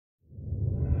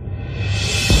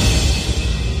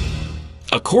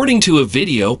According to a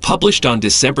video published on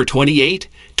December 28,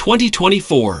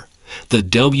 2024, the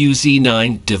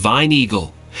WZ-9 Divine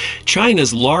Eagle,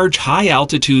 China's large,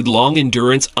 high-altitude,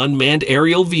 long-endurance unmanned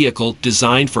aerial vehicle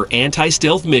designed for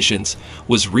anti-stealth missions,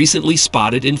 was recently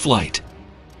spotted in flight.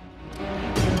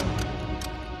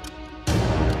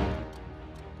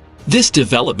 This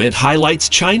development highlights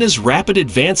China's rapid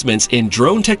advancements in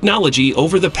drone technology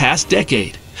over the past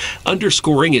decade,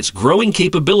 underscoring its growing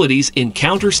capabilities in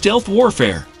counter-stealth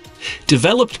warfare.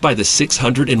 Developed by the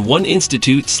 601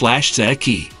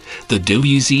 Institute/Zeki, the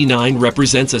WZ-9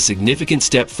 represents a significant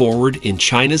step forward in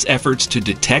China's efforts to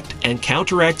detect and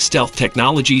counteract stealth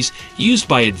technologies used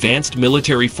by advanced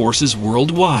military forces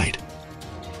worldwide.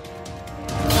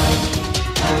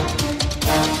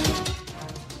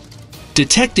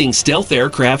 Detecting stealth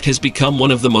aircraft has become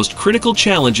one of the most critical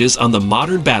challenges on the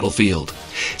modern battlefield.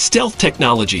 Stealth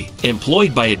technology,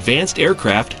 employed by advanced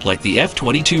aircraft like the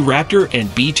F-22 Raptor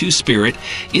and B-2 Spirit,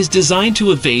 is designed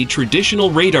to evade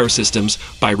traditional radar systems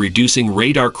by reducing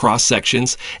radar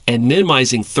cross-sections and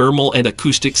minimizing thermal and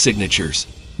acoustic signatures.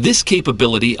 This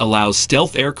capability allows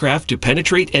stealth aircraft to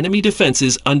penetrate enemy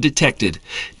defenses undetected,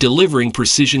 delivering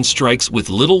precision strikes with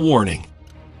little warning.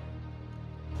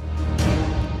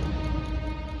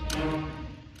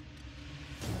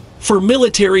 For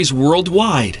militaries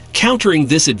worldwide, countering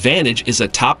this advantage is a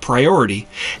top priority,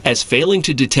 as failing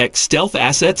to detect stealth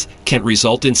assets can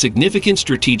result in significant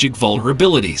strategic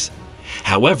vulnerabilities.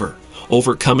 However,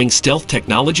 overcoming stealth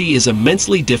technology is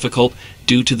immensely difficult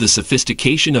due to the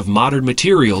sophistication of modern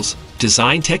materials,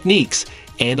 design techniques,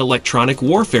 and electronic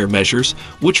warfare measures,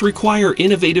 which require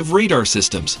innovative radar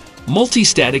systems,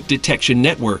 multi-static detection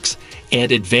networks,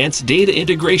 and advanced data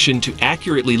integration to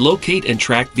accurately locate and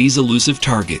track these elusive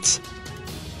targets.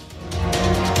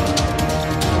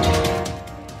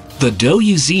 The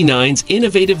WZ-9's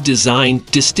innovative design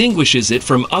distinguishes it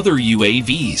from other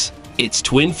UAVs. Its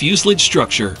twin fuselage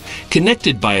structure,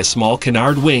 connected by a small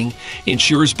canard wing,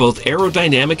 ensures both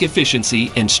aerodynamic efficiency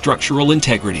and structural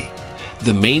integrity.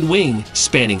 The main wing,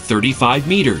 spanning 35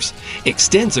 meters,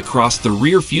 extends across the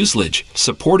rear fuselage,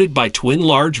 supported by twin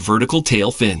large vertical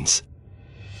tail fins.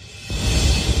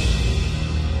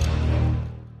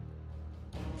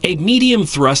 A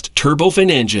medium-thrust turbofan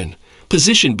engine,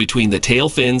 positioned between the tail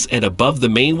fins and above the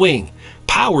main wing,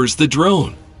 powers the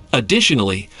drone.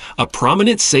 Additionally, a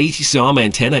prominent SATCOM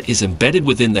antenna is embedded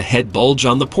within the head bulge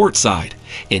on the port side,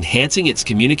 enhancing its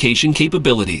communication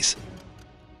capabilities.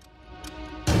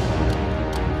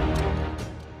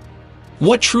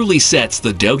 What truly sets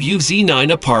the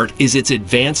WZ-9 apart is its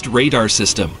advanced radar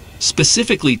system,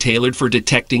 specifically tailored for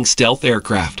detecting stealth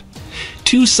aircraft.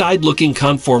 Two side-looking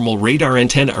conformal radar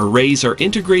antenna arrays are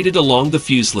integrated along the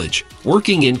fuselage,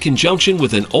 working in conjunction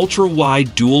with an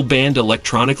ultra-wide dual-band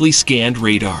electronically scanned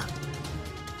radar.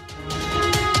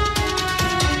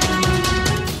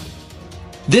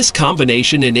 This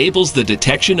combination enables the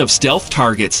detection of stealth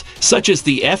targets such as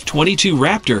the F-22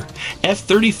 Raptor,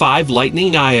 F-35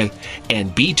 Lightning II,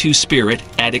 and B-2 Spirit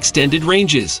at extended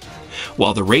ranges.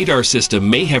 While the radar system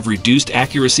may have reduced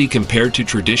accuracy compared to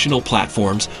traditional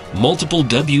platforms, multiple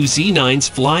WZ-9's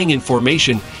flying in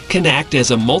formation can act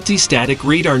as a multi-static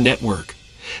radar network.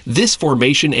 This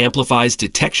formation amplifies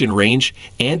detection range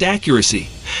and accuracy,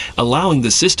 allowing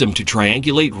the system to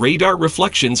triangulate radar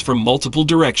reflections from multiple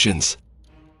directions.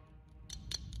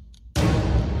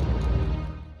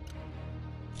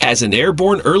 As an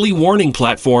airborne early warning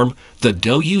platform, the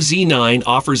WZ-9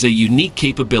 offers a unique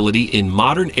capability in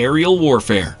modern aerial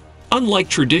warfare. Unlike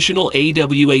traditional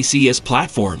AWACS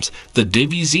platforms, the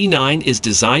WZ-9 is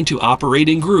designed to operate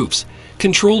in groups,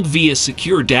 controlled via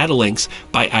secure data links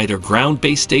by either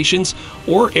ground-based stations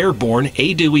or airborne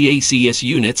AWACS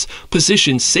units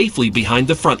positioned safely behind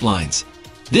the front lines.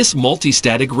 This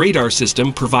multi-static radar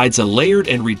system provides a layered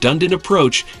and redundant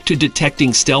approach to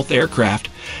detecting stealth aircraft,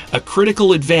 a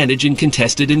critical advantage in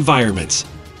contested environments.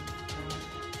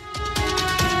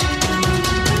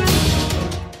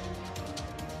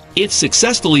 If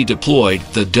successfully deployed,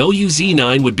 the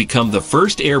WZ-9 would become the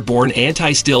first airborne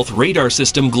anti-stealth radar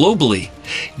system globally,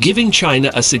 giving China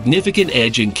a significant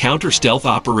edge in counter-stealth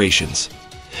operations.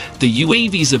 The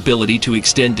UAV's ability to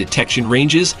extend detection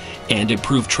ranges and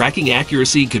improve tracking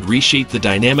accuracy could reshape the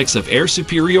dynamics of air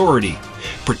superiority,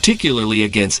 particularly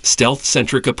against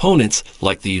stealth-centric opponents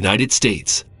like the United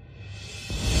States.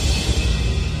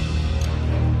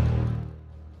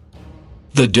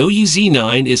 The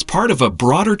WZ-9 is part of a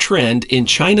broader trend in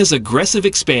China's aggressive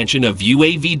expansion of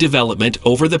UAV development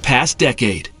over the past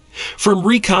decade. From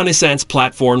reconnaissance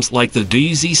platforms like the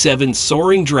WZ-7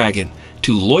 Soaring Dragon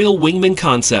to loyal wingman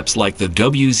concepts like the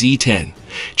WZ-10,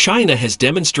 China has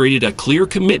demonstrated a clear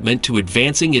commitment to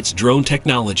advancing its drone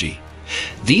technology.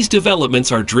 These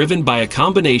developments are driven by a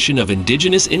combination of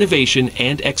indigenous innovation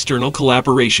and external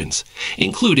collaborations,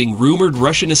 including rumored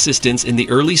Russian assistance in the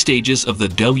early stages of the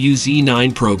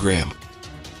WZ-9 program.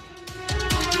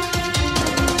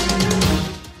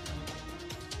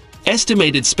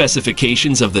 Estimated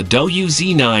specifications of the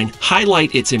WZ-9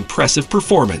 highlight its impressive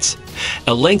performance: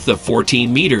 a length of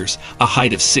 14 meters, a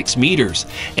height of 6 meters,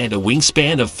 and a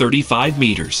wingspan of 35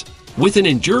 meters. With an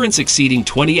endurance exceeding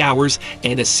 20 hours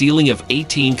and a ceiling of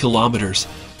 18 kilometers,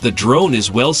 the drone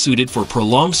is well suited for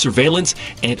prolonged surveillance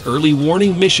and early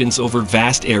warning missions over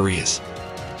vast areas.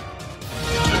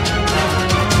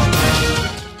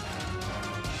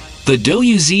 The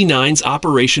WZ-9's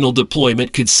operational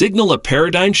deployment could signal a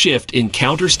paradigm shift in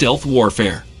counter-stealth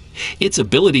warfare. Its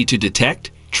ability to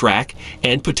detect, track,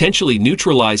 and potentially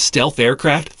neutralize stealth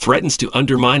aircraft threatens to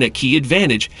undermine a key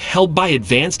advantage held by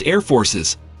advanced air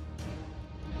forces.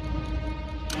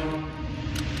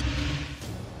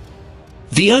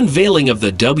 The unveiling of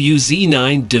the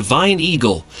WZ-9 Divine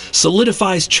Eagle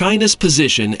solidifies China's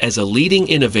position as a leading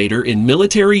innovator in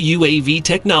military UAV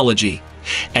technology.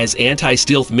 As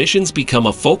anti-stealth missions become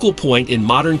a focal point in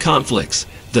modern conflicts,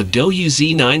 the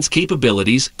WZ-9's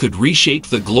capabilities could reshape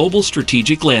the global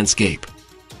strategic landscape.